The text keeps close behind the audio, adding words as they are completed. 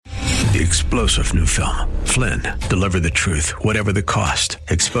the explosive new film, Flynn, Deliver the Truth, Whatever the Cost,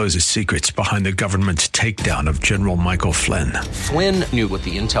 exposes secrets behind the government's takedown of General Michael Flynn. Flynn knew what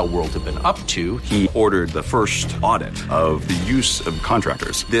the intel world had been up to. He ordered the first audit of the use of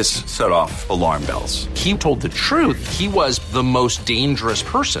contractors. This set off alarm bells. He told the truth. He was the most dangerous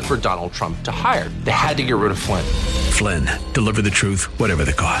person for Donald Trump to hire. They had to get rid of Flynn. Flynn, Deliver the Truth, Whatever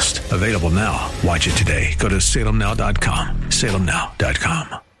the Cost. Available now. Watch it today. Go to salemnow.com.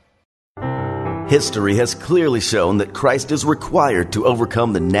 salemnow.com. History has clearly shown that Christ is required to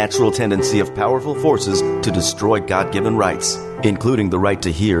overcome the natural tendency of powerful forces to destroy God-given rights, including the right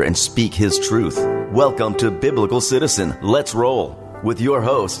to hear and speak His truth. Welcome to Biblical Citizen. Let's roll with your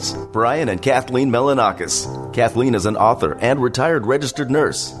hosts, Brian and Kathleen Melanakis. Kathleen is an author and retired registered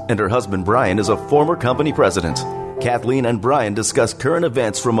nurse, and her husband Brian is a former company president. Kathleen and Brian discuss current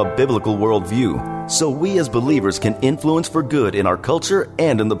events from a biblical worldview, so we as believers can influence for good in our culture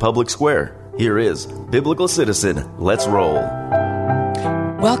and in the public square. Here is Biblical Citizen. Let's roll.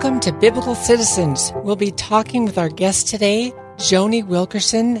 Welcome to Biblical Citizens. We'll be talking with our guests today, Joni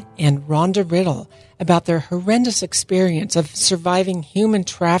Wilkerson and Rhonda Riddle, about their horrendous experience of surviving human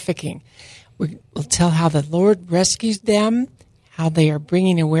trafficking. We'll tell how the Lord rescued them, how they are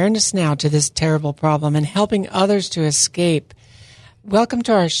bringing awareness now to this terrible problem and helping others to escape. Welcome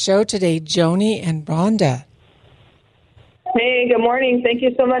to our show today, Joni and Rhonda. Hey, good morning. Thank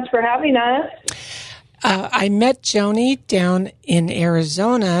you so much for having us. I met Joni down in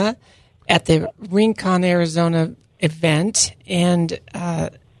Arizona at the Rincon, Arizona event, and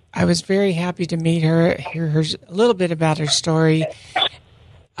I was very happy to meet her, hear a little bit about her story.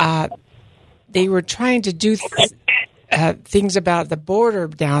 They were trying to do things about the border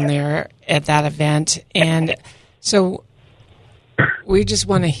down there at that event, and so we just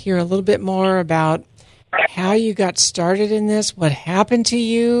want to hear a little bit more about how you got started in this, what happened to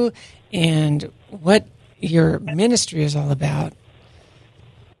you, and what your ministry is all about.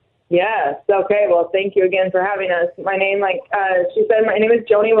 Yes. Okay. Well, thank you again for having us. My name, like she said, my name is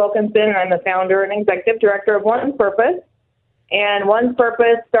Joni Wilkinson, and I'm the founder and executive director of One's Purpose. And One's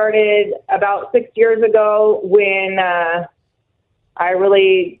Purpose started about 6 years ago when I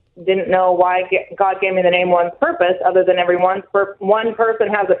really didn't know why God gave me the name One's Purpose, other than one person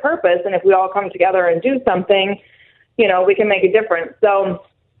has a purpose, and if we all come together and do something, we can make a difference. So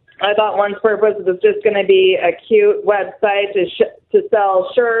I thought One's Purpose was just going to be a cute website to sell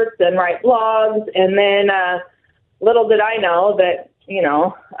shirts and write blogs, and then little did I know that,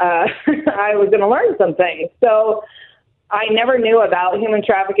 I was going to learn some things. So I never knew about human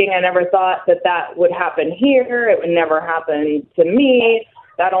trafficking. I never thought that would happen here. It would never happen to me.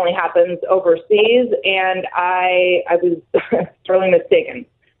 That only happens overseas, and I was sorely mistaken.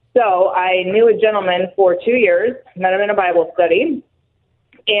 So I knew a gentleman for 2 years, met him in a Bible study,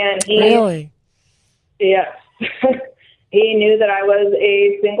 and he... Really? Yes. He knew that I was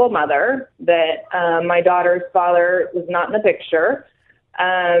a single mother, that my daughter's father was not in the picture,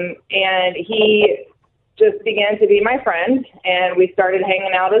 and he just began to be my friend, and we started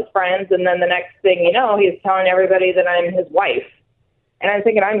hanging out as friends, and then the next thing you know, he's telling everybody that I'm his wife. And I'm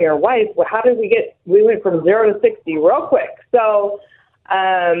thinking, I'm your wife? Well, how did we went from 0 to 60 real quick. So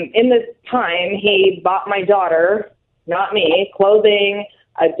in this time, he bought my daughter, not me, clothing,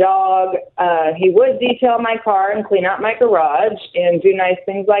 a dog. He would detail my car and clean out my garage and do nice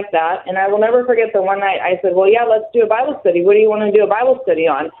things like that. And I will never forget the one night I said, well, yeah, let's do a Bible study. What do you want to do a Bible study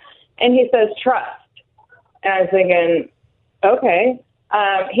on? And he says, trust. And I'm thinking, okay.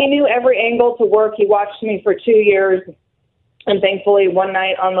 He knew every angle to work. He watched me for 2 years. And thankfully, one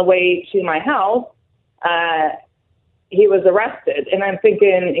night on the way to my house, he was arrested. And I'm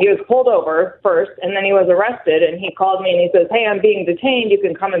thinking, he was pulled over first, and then he was arrested. And he called me and he says, hey, I'm being detained. You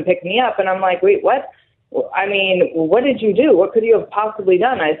can come and pick me up. And I'm like, wait, what? I mean, what did you do? What could you have possibly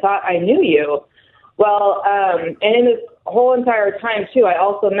done? I thought I knew you. Well, and in this whole entire time, too, I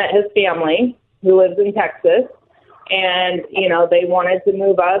also met his family, who lives in Texas. And, they wanted to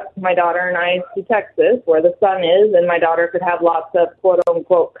move us, my daughter and I, to Texas, where the sun is, and my daughter could have lots of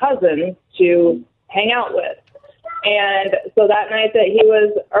quote-unquote cousins to hang out with. And so that night that he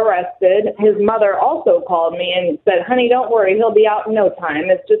was arrested, his mother also called me and said, honey, don't worry, he'll be out in no time.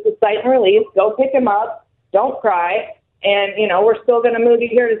 It's just a cite and release. Go pick him up. Don't cry. And, we're still going to move you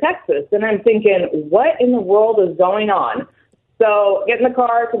here to Texas. And I'm thinking, what in the world is going on? So get in the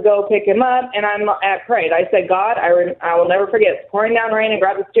car to go pick him up, and I prayed. I said, God, I will never forget. It's pouring down rain. I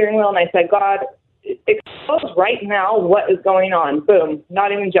grabbed the steering wheel, and I said, God, expose right now what is going on. Boom.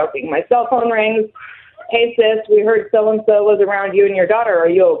 Not even joking. My cell phone rings. Hey, sis, we heard so-and-so was around you and your daughter. Are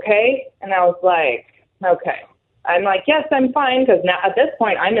you okay? And I was like, okay. I'm like, yes, I'm fine, because now at this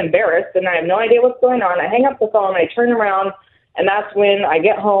point I'm embarrassed and I have no idea what's going on. I hang up the phone, I turn around, and that's when I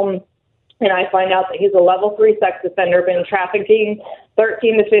get home and I find out that he's a level 3 sex offender, been trafficking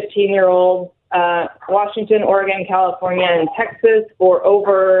 13 to 15-year-olds, Washington, Oregon, California, and Texas for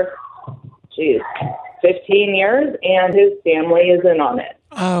over, 15 years, and his family is in on it.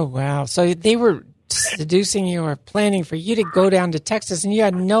 Oh, wow. So they were seducing you or planning for you to go down to Texas, and you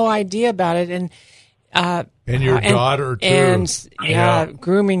had no idea about it. And your daughter, too. And,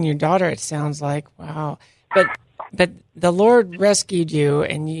 grooming your daughter, it sounds like. Wow. But the Lord rescued you,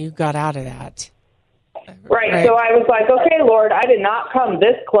 and you got out of that. Right. So I was like, okay, Lord, I did not come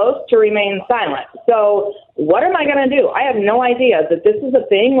this close to remain silent. So what am I going to do? I have no idea that this is a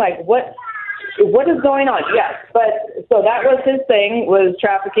thing. Like, what is going on? Yes. But so that was his thing, was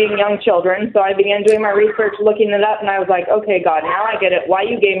trafficking young children. So I began doing my research, looking it up, and I was like, okay, God, now I get it. Why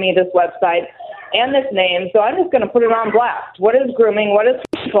you gave me this website and this name. So I'm just going to put it on blast. What is grooming? What is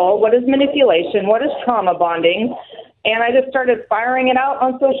control? What is manipulation? What is trauma bonding? And I just started firing it out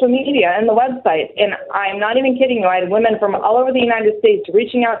on social media and the website. And I'm not even kidding you. I had women from all over the United States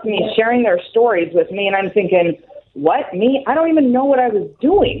reaching out to me, sharing their stories with me. And I'm thinking, what, me? I don't even know what I was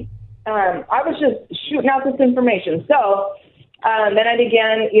doing. I was just shooting out this information. So then I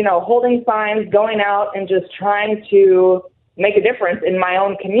began, holding signs, going out and just trying to make a difference in my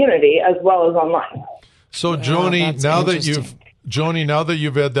own community as well as online. So, Joni, now that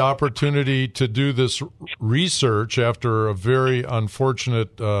you've had the opportunity to do this research after a very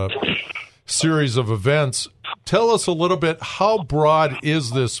unfortunate series of events, tell us a little bit, how broad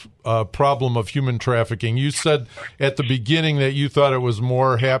is this problem of human trafficking? You said at the beginning that you thought it was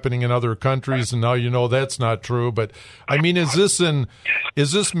more happening in other countries, and now you know that's not true. But I mean, is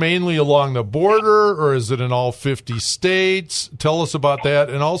this mainly along the border, or is it in all 50 states? Tell us about that,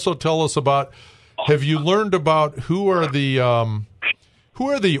 and also tell us about, have you learned about who are the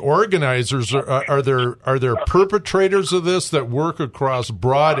organizers? Are there perpetrators of this that work across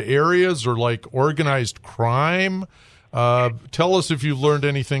broad areas, or like organized crime? Tell us if you've learned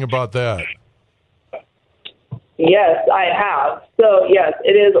anything about that. Yes, I have. So, yes,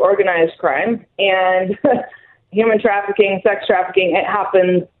 it is organized crime. And human trafficking, sex trafficking, it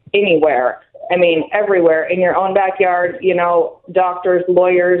happens anywhere. I mean, everywhere, in your own backyard, doctors,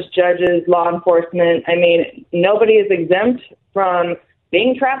 lawyers, judges, law enforcement. I mean, nobody is exempt from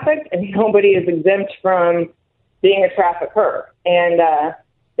being trafficked, and nobody is exempt from being a trafficker. And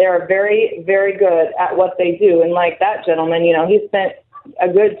they are very, very good at what they do. And like that gentleman, he spent a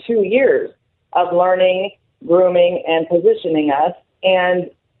good 2 years of learning, grooming, and positioning us.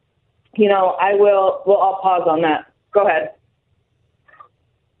 And, I'll pause on that. Go ahead.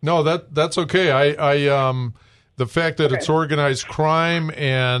 No, that's okay. I the fact that it's organized crime,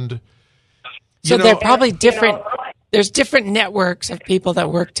 and so they're probably different. There's different networks of people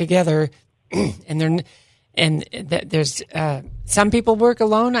that work together, and there's some people work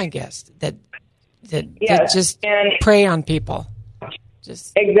alone, I guess, that just prey on people.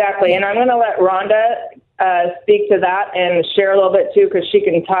 Exactly, and I'm going to let Rhonda speak to that and share a little bit too, because she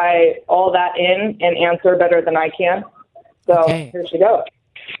can tie all that in and answer better than I can. So Here she goes.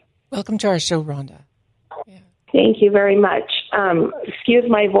 Welcome to our show, Rhonda. Yeah. Thank you very much. Excuse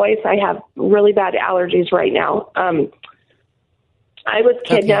my voice. I have really bad allergies right now. I was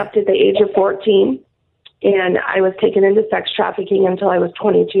kidnapped at the age of 14, and I was taken into sex trafficking until I was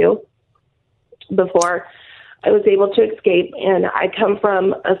 22 before I was able to escape. And I come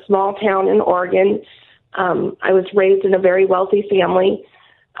from a small town in Oregon. I was raised in a very wealthy family.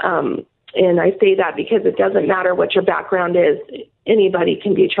 And I say that because it doesn't matter what your background is. Anybody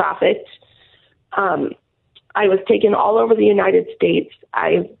can be trafficked. I was taken all over the United States.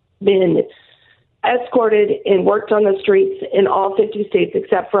 I've been escorted and worked on the streets in all 50 states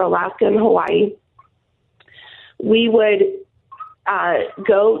except for Alaska and Hawaii. We would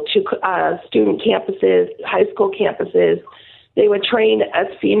go to student campuses, high school campuses. They would train us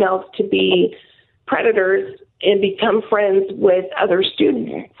females to be predators and become friends with other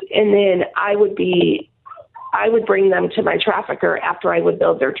students. And then I would bring them to my trafficker after I would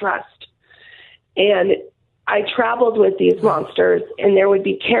build their trust. And I traveled with these monsters, and there would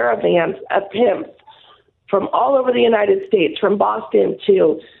be caravans of pimps from all over the United States, from Boston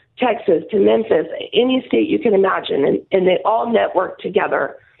to Texas to Memphis, any state you can imagine. And they all network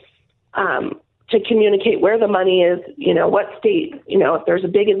together to communicate where the money is, what state, if there's a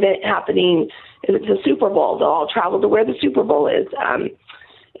big event happening, if it's a Super Bowl, they'll all travel to where the Super Bowl is.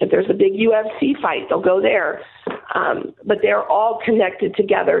 If there's a big UFC fight, they'll go there. But they're all connected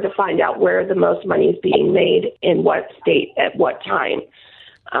together to find out where the most money is being made in what state at what time.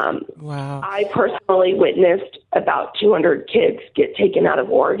 Wow. I personally witnessed about 200 kids get taken out of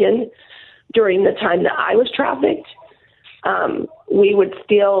Oregon during the time that I was trafficked. We would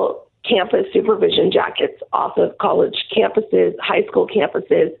steal campus supervision jackets off of college campuses, high school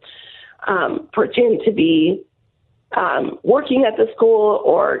campuses, pretend to be working at the school,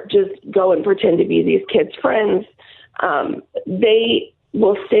 or just go and pretend to be these kids' friends. They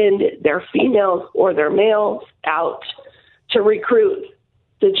will send their females or their males out to recruit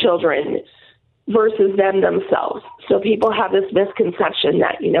the children versus them themselves. So people have this misconception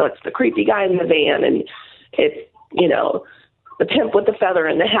that, it's the creepy guy in the van and it's, the pimp with the feather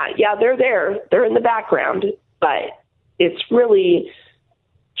in the hat. Yeah, they're there. They're in the background, but it's really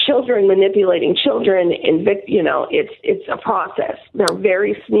children manipulating children, and it's a process. They're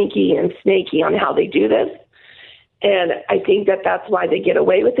very sneaky and snaky on how they do this. And I think that that's why they get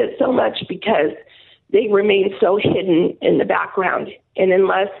away with it so much, because they remain so hidden in the background. And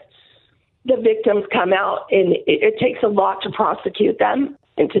unless the victims come out, and it takes a lot to prosecute them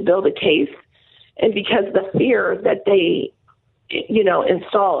and to build a case, and because the fear that they,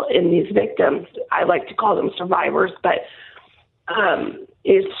 install in these victims, I like to call them survivors, but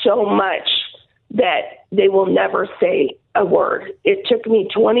is so much that they will never say a word. It took me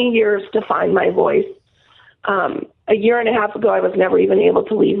 20 years to find my voice. A year and a half ago, I was never even able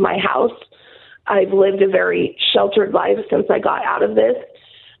to leave my house. I've lived a very sheltered life since I got out of this.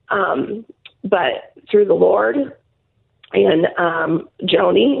 But through the Lord and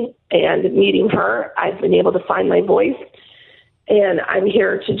Joni and meeting her, I've been able to find my voice. And I'm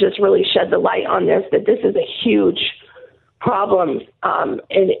here to just really shed the light on this, that this is a huge problem. And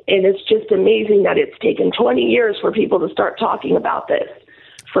it's just amazing that it's taken 20 years for people to start talking about this.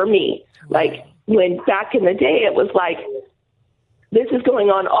 For me, like when back in the day, it was like, this is going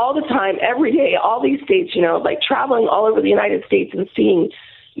on all the time, every day, all these states, like traveling all over the United States and seeing,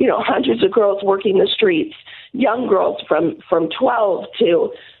 hundreds of girls working the streets, young girls from 12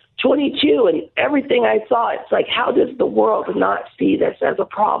 to 22, and everything I saw, it's like, how does the world not see this as a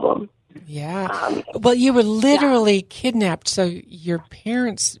problem? Yeah. Well, you were literally kidnapped, so your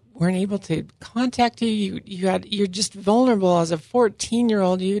parents weren't able to contact you. You're just vulnerable as a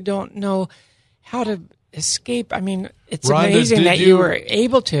 14-year-old. You don't know how to escape. I mean, it's Rhonda, amazing that you were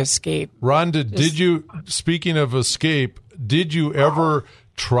able to escape. Rhonda, did you, speaking of escape, did you ever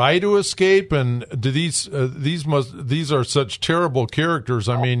try to escape? And do these are such terrible characters.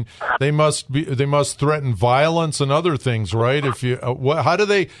 I mean, they must threaten violence and other things, right? If you, how do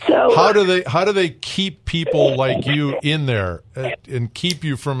they keep people like you in there and keep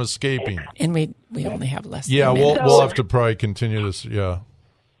you from escaping? And we only have less. Yeah, than a minute. we'll have to probably continue this. Yeah,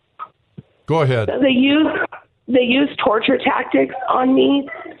 go ahead. So they use torture tactics on me.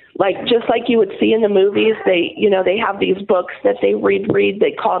 Like, just like you would see in the movies, they have these books that they read.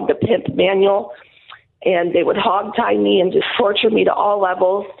 They call them the Pimp Manual, and they would hogtie me and just torture me to all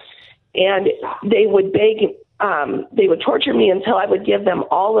levels. And they would they would torture me until I would give them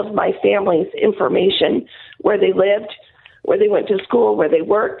all of my family's information, where they lived, where they went to school, where they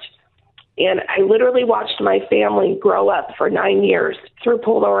worked. And I literally watched my family grow up for 9 years through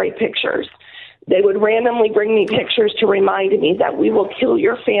Polaroid pictures. They would randomly bring me pictures to remind me that we will kill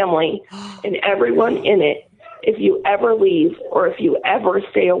your family and everyone in it if you ever leave or if you ever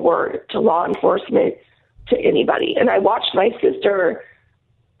say a word to law enforcement, to anybody. And I watched my sister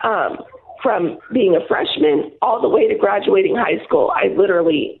from being a freshman all the way to graduating high school. I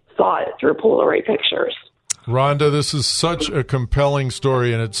literally saw it through Polaroid pictures. Rhonda, this is such a compelling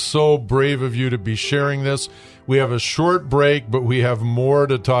story, and it's so brave of you to be sharing this. We have a short break, but we have more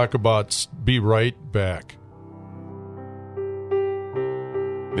to talk about. Be right back.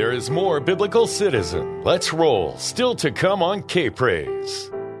 There is more Biblical Citizen. Let's roll. Still to come on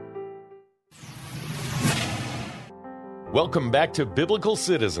K-Praise. Welcome back to Biblical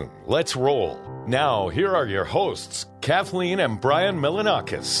Citizen. Let's roll. Now, here are your hosts, Kathleen and Brian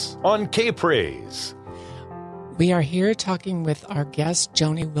Milanakis on K-Praise. We are here talking with our guests,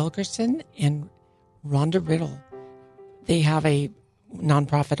 Joni Wilkerson and Rhonda Riddle. They have a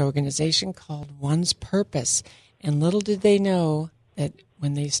nonprofit organization called One's Purpose. And little did they know that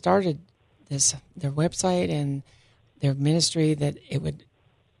when they started their website and their ministry, that it would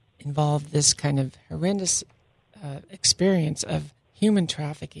involve this kind of horrendous experience of human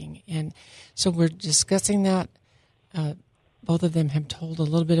trafficking. And so we're discussing that. Both of them have told a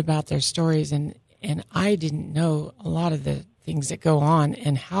little bit about their stories, and I didn't know a lot of the things that go on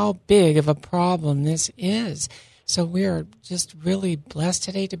and how big of a problem this is. So we're just really blessed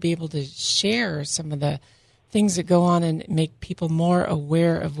today to be able to share some of the things that go on and make people more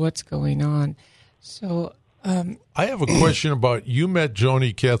aware of what's going on. So I have a question about, you met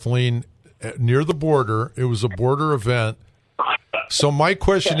Joni Kathleen near the border. It was a border event. So my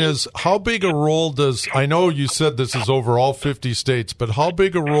question is, how big a role does, I know you said this is over all 50 states, but how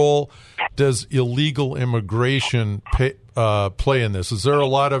big a role does illegal immigration play in this? Is there a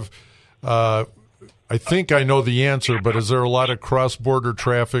lot of, I think I know the answer, but is there a lot of cross-border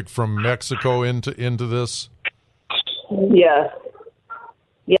traffic from Mexico into this? Yes.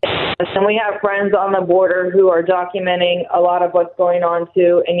 Yes, and we have friends on the border who are documenting a lot of what's going on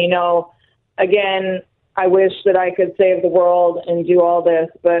too. And, again, I wish that I could save the world and do all this,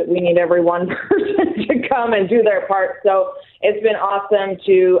 but we need every one person to come and do their part. So it's been awesome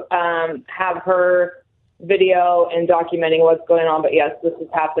to have her video and documenting what's going on. But yes, this is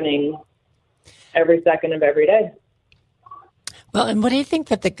happening every second of every day. Well, and what do you think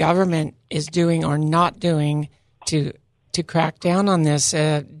that the government is doing or not doing to crack down on this?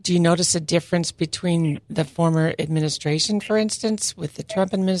 Do you notice a difference between the former administration, for instance, with the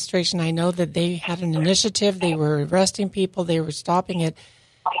Trump administration? I know that they had an initiative. They were arresting people. They were stopping it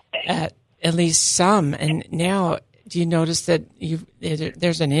at least some. And now, do you notice that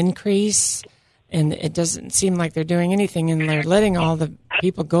there's an increase, and it doesn't seem like they're doing anything, and they're letting all the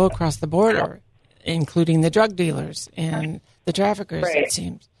people go across the border, including the drug dealers and the traffickers, right. It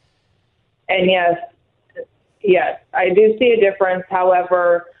seems. And yes, I do see a difference.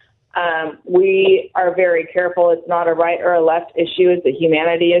 However, we are very careful. It's not a right or a left issue. It's a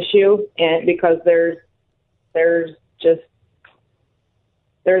humanity issue. And because there's just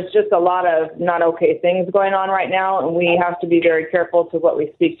a lot of not okay things going on right now, and we have to be very careful to what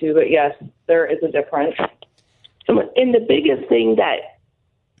we speak to. But yes, there is a difference. And the biggest thing that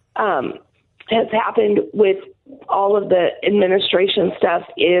has happened with all of the administration stuff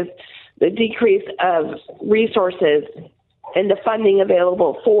is the decrease of resources and the funding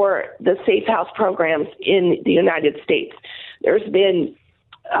available for the Safe House programs in the United States. There's been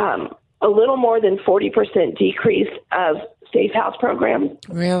a little more than 40% decrease of Safe House programs.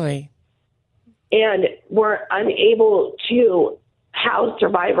 Really? And we're unable to house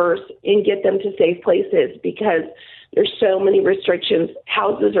survivors and get them to safe places because there's so many restrictions.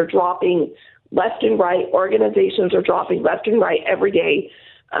 Houses are dropping left and right. Organizations are dropping left and right every day.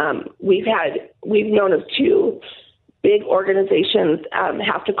 We've known of two big organizations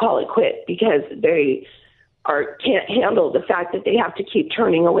have to call it quit because they can't handle the fact that they have to keep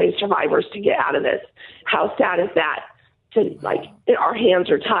turning away survivors to get out of this. How sad is that? Our hands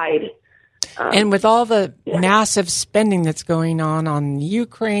are tied. And with all the massive spending that's going on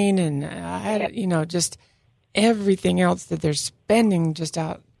Ukraine and just everything else that they're spending just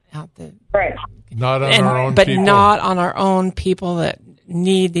out the right. Not on our own but people. Not on our own people that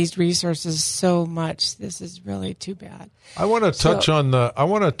need these resources so much. This is really too bad. I want to touch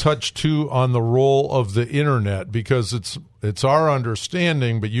too on the role of the internet, because it's our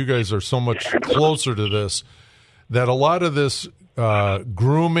understanding, but you guys are so much closer to this, that a lot of this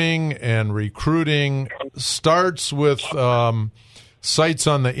grooming and recruiting starts with sites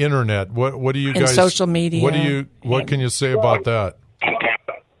on the internet. What do you guys? And social media. What can you say about that?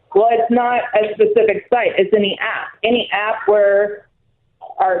 Well, it's not a specific site. It's any app where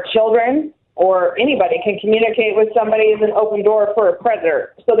our children or anybody can communicate with somebody is an open door for a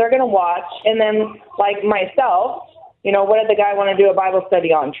predator. So they're going to watch. And then, like myself, what did the guy want to do a Bible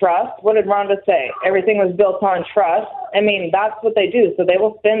study on? Trust. What did Rhonda say? Everything was built on trust. I mean, that's what they do. So they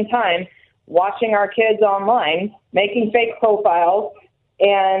will spend time watching our kids online, making fake profiles,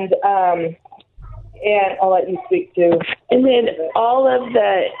 and I'll let you speak to. And then all of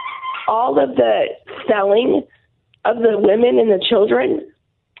the selling of the women and the children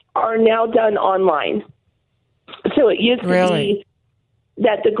are now done online. So it used to be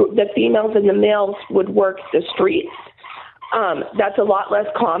that the females and the males would work the streets. That's a lot less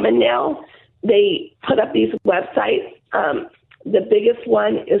common now. They put up these websites. The biggest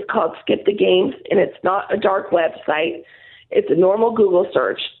one is called Skip the Games, and it's not a dark website. It's a normal Google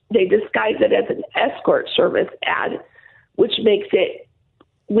search. They disguise it as an escort service ad, which makes it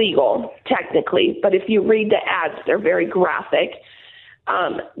legal, technically. But if you read the ads, they're very graphic.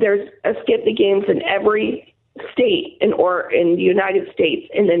 There's a Skip the Games in every state or in the United States,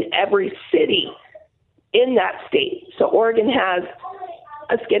 and then every city in that state. So Oregon has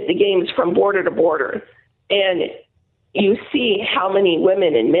a Skip the Games from border to border. And you see how many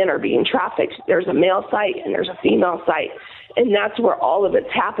women and men are being trafficked. There's a male site and there's a female site. And that's where all of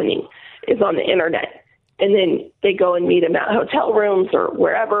it's happening, is on the internet. And then they go and meet them at hotel rooms or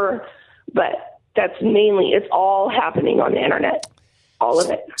wherever. But that's mainly, it's all happening on the internet, all of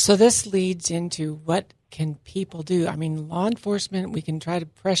it. So this leads into what can people do? I mean, law enforcement, we can try to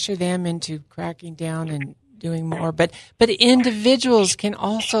pressure them into cracking down and doing more. But individuals can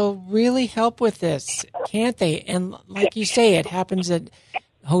also really help with this, can't they? And like you say, it happens at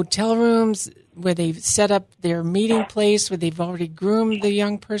hotel rooms where they've set up their meeting place, where they've already groomed the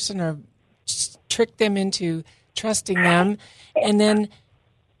young person or tricked them into trusting them. And then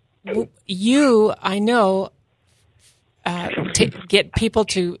you, I know, get people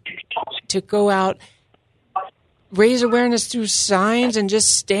to go out, raise awareness through signs and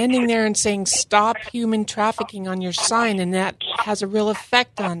just standing there and saying, stop human trafficking on your sign. And that has a real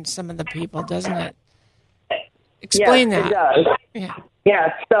effect on some of the people, doesn't it? Explain that. It does. Yeah.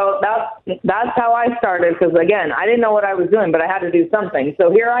 Yeah, so that's how I started, because, again, I didn't know what I was doing, but I had to do something. So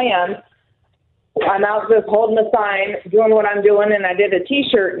here I am. I'm out just holding the sign, doing what I'm doing, and I did a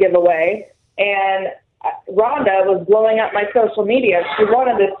T-shirt giveaway, and Rhonda was blowing up my social media. She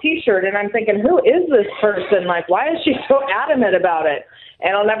wanted this T-shirt, and I'm thinking, who is this person? Like, why is she so adamant about it?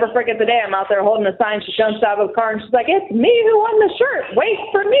 And I'll never forget the day I'm out there holding the sign. She jumps out of the car, and she's like, it's me who won the shirt. Wait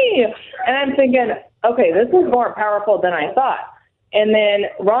for me. And I'm thinking, okay, this is more powerful than I thought. And then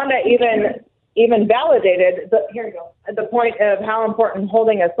Rhonda even validated here you go, at the point of how important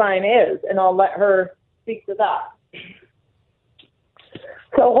holding a sign is, and I'll let her speak to that.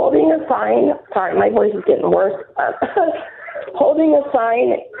 So holding a sign, sorry, my voice is getting worse. Holding a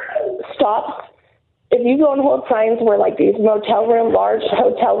sign stops. If you go and hold signs where like these large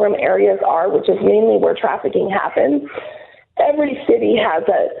hotel room areas are, which is mainly where trafficking happens, every city has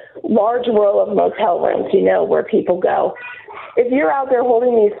a large row of motel rooms, where people go. If you're out there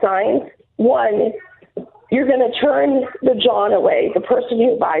holding these signs, one, you're going to turn the John away, the person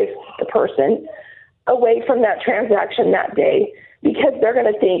who buys the person, away from that transaction that day, because they're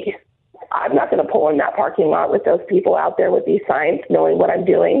going to think, I'm not going to pull in that parking lot with those people out there with these signs, knowing what I'm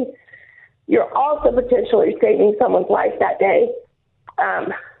doing. You're also potentially saving someone's life that day.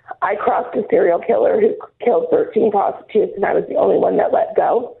 I crossed a serial killer who killed 13 prostitutes, and I was the only one that let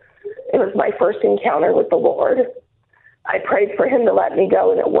go. It was my first encounter with the Lord. I prayed for him to let me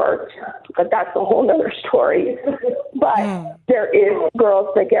go, and it worked, but that's a whole other story. But there is girls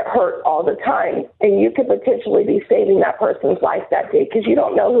that get hurt all the time, and you could potentially be saving that person's life that day because you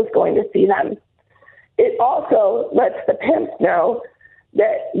don't know who's going to see them. It also lets the pimps know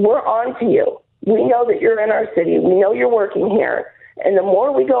that we're on to you. We know that you're in our city. We know you're working here. And the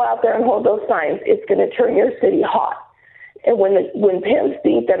more we go out there and hold those signs, it's going to turn your city hot. And when pimps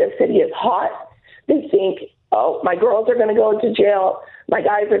think that a city is hot, they think, oh, my girls are going to go to jail. My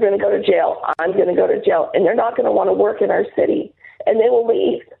guys are going to go to jail. I'm going to go to jail. And they're not going to want to work in our city. And they will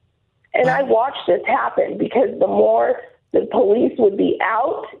leave. And I watched this happen because the more the police would be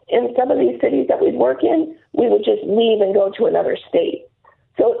out in some of these cities that we'd work in, we would just leave and go to another state.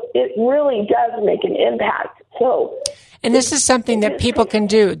 So it really does make an impact. And this is something that people can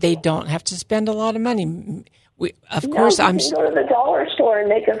do. They don't have to spend a lot of money. Of course, you can go to the dollar store and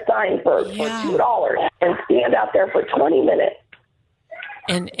make a sign for $2 and stand out there for 20 minutes.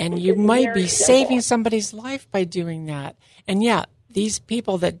 And you might be saving somebody's life by doing that. And these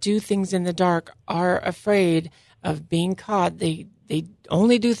people that do things in the dark are afraid of being caught. They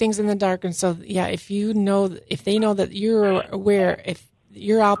only do things in the dark. And so, if they know that you're aware, if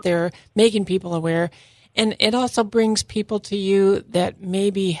you're out there making people aware, and it also brings people to you that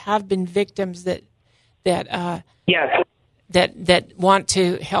maybe have been victims that want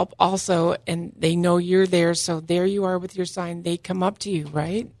to help also, and they know you're there. So there you are with your sign. They come up to you,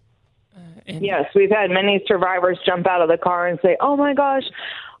 right? Yes, we've had many survivors jump out of the car and say, oh my gosh,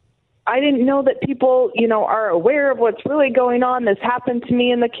 I didn't know that people, are aware of what's really going on. This happened to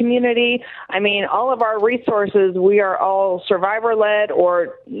me in the community. I mean, all of our resources, we are all survivor-led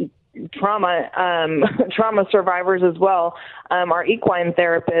or trauma survivors as well. Our equine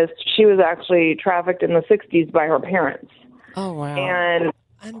therapist, she was actually trafficked in the 60s by her parents. Oh, wow. And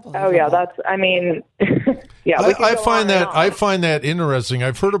I find that interesting.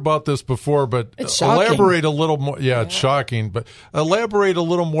 I've heard about this before, but elaborate a little more. Yeah, it's shocking, but elaborate a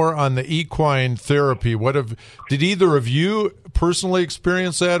little more on the equine therapy. Did either of you personally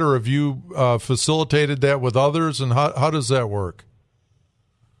experience that, or have you facilitated that with others? And how does that work?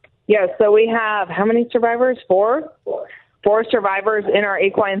 Yes, so we have how many survivors? 4 survivors in our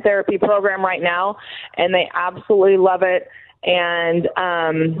equine therapy program right now, and they absolutely love it. And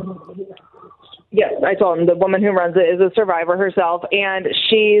yes, I told him the woman who runs it is a survivor herself, and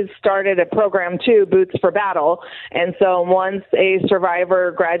she's started a program too, Boots for Battle. And so once a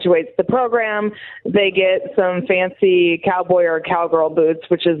survivor graduates the program, they get some fancy cowboy or cowgirl boots,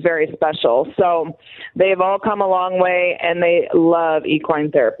 which is very special. So they've all come a long way, and they love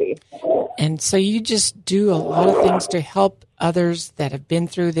equine therapy. And so you just do a lot of things to help others that have been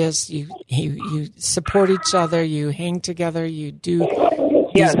through this. You support each other. You hang together. You do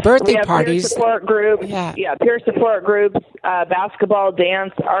these birthday parties. Peer support groups. Peer support groups, basketball,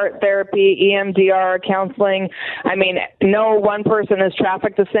 dance, art therapy, EMDR, counseling. I mean, no one person is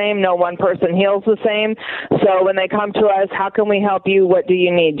trafficked the same. No one person heals the same. So when they come to us, how can we help you? What do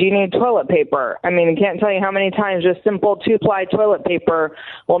you need? Do you need toilet paper? I mean, I can't tell you how many times just simple 2-ply toilet paper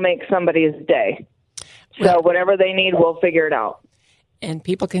will make somebody's day. So whatever they need, we'll figure it out. And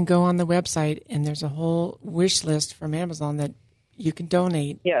people can go on the website, and there's a whole wish list from Amazon that you can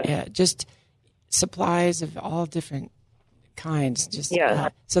donate. Yes. Just supplies of all different kinds.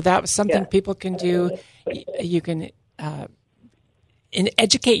 So that was something people can do. You can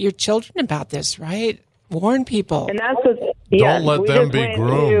educate your children about this, right? Warn people. And that's don't let them be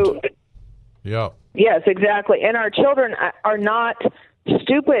groomed. Yes, exactly. And our children are not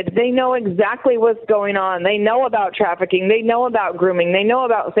stupid. They know exactly what's going on. They know about trafficking. They know about grooming. They know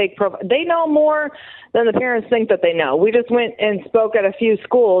about fake profiles. They know more than the parents think that they know. We just went and spoke at a few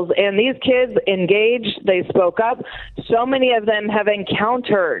schools, and these kids engaged. They spoke up. So many of them have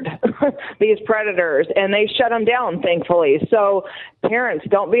encountered these predators, and they shut them down, thankfully. So parents,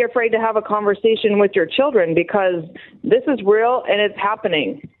 don't be afraid to have a conversation with your children, because this is real and it's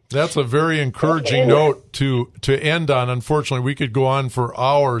happening. That's a very encouraging note to end on. Unfortunately, we could go on for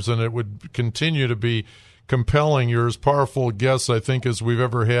hours, and it would continue to be compelling. You're as powerful guests, I think, as we've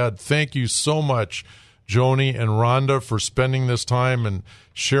ever had. Thank you so much, Joni and Rhonda, for spending this time and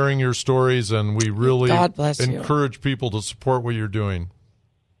sharing your stories, and we really encourage people to support what you're doing.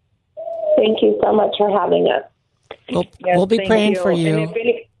 Thank you so much for having us. We'll be praying for you.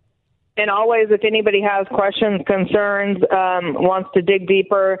 And always, if anybody has questions, concerns, wants to dig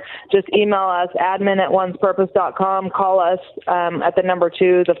deeper, just email us, admin@onespurpose.com. Call us at the number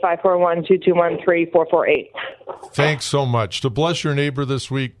 2, the 541-221-3448. Thanks so much. To bless your neighbor this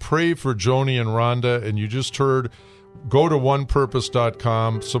week, pray for Joni and Rhonda. And you just heard, go to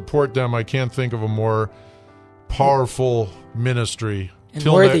onepurpose.com. Support them. I can't think of a more powerful ministry. And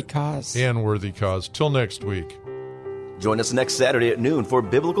worthy cause. And worthy cause. Till next week. Join us next Saturday at noon for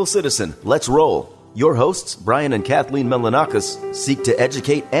Biblical Citizen. Let's roll. Your hosts, Brian and Kathleen Melanakis, seek to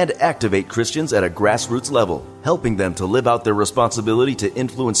educate and activate Christians at a grassroots level, helping them to live out their responsibility to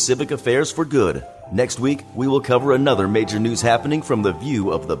influence civic affairs for good. Next week, we will cover another major news happening from the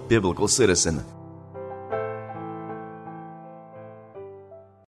view of the biblical citizen.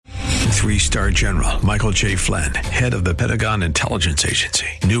 3-star General Michael J. Flynn, head of the Pentagon Intelligence Agency,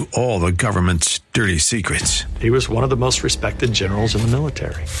 knew all the government's dirty secrets. He was one of the most respected generals in the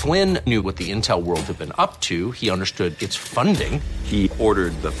military. Flynn knew what the intel world had been up to. He understood its funding. He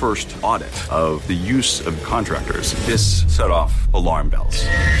ordered the first audit of the use of contractors. This set off alarm bells.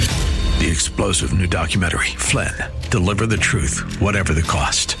 The explosive new documentary, Flynn, Deliver the Truth, Whatever the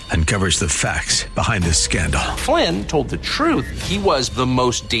Cost, uncovers the facts behind this scandal. Flynn told the truth. He was the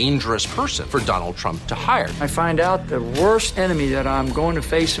most dangerous person for Donald Trump to hire. I find out the worst enemy that I'm going to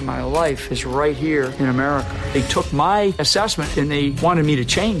face in my life is right here in America. They took my assessment and they wanted me to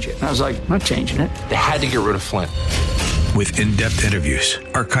change it. And I was like, I'm not changing it. They had to get rid of Flynn. With in-depth interviews,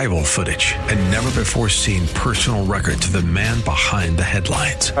 archival footage, and never-before-seen personal records of the man behind the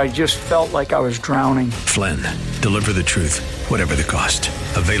headlines. I just felt like I was drowning. Flynn, Deliver the Truth, Whatever the Cost.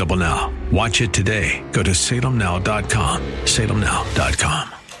 Available now. Watch it today. Go to salemnow.com.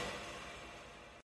 salemnow.com.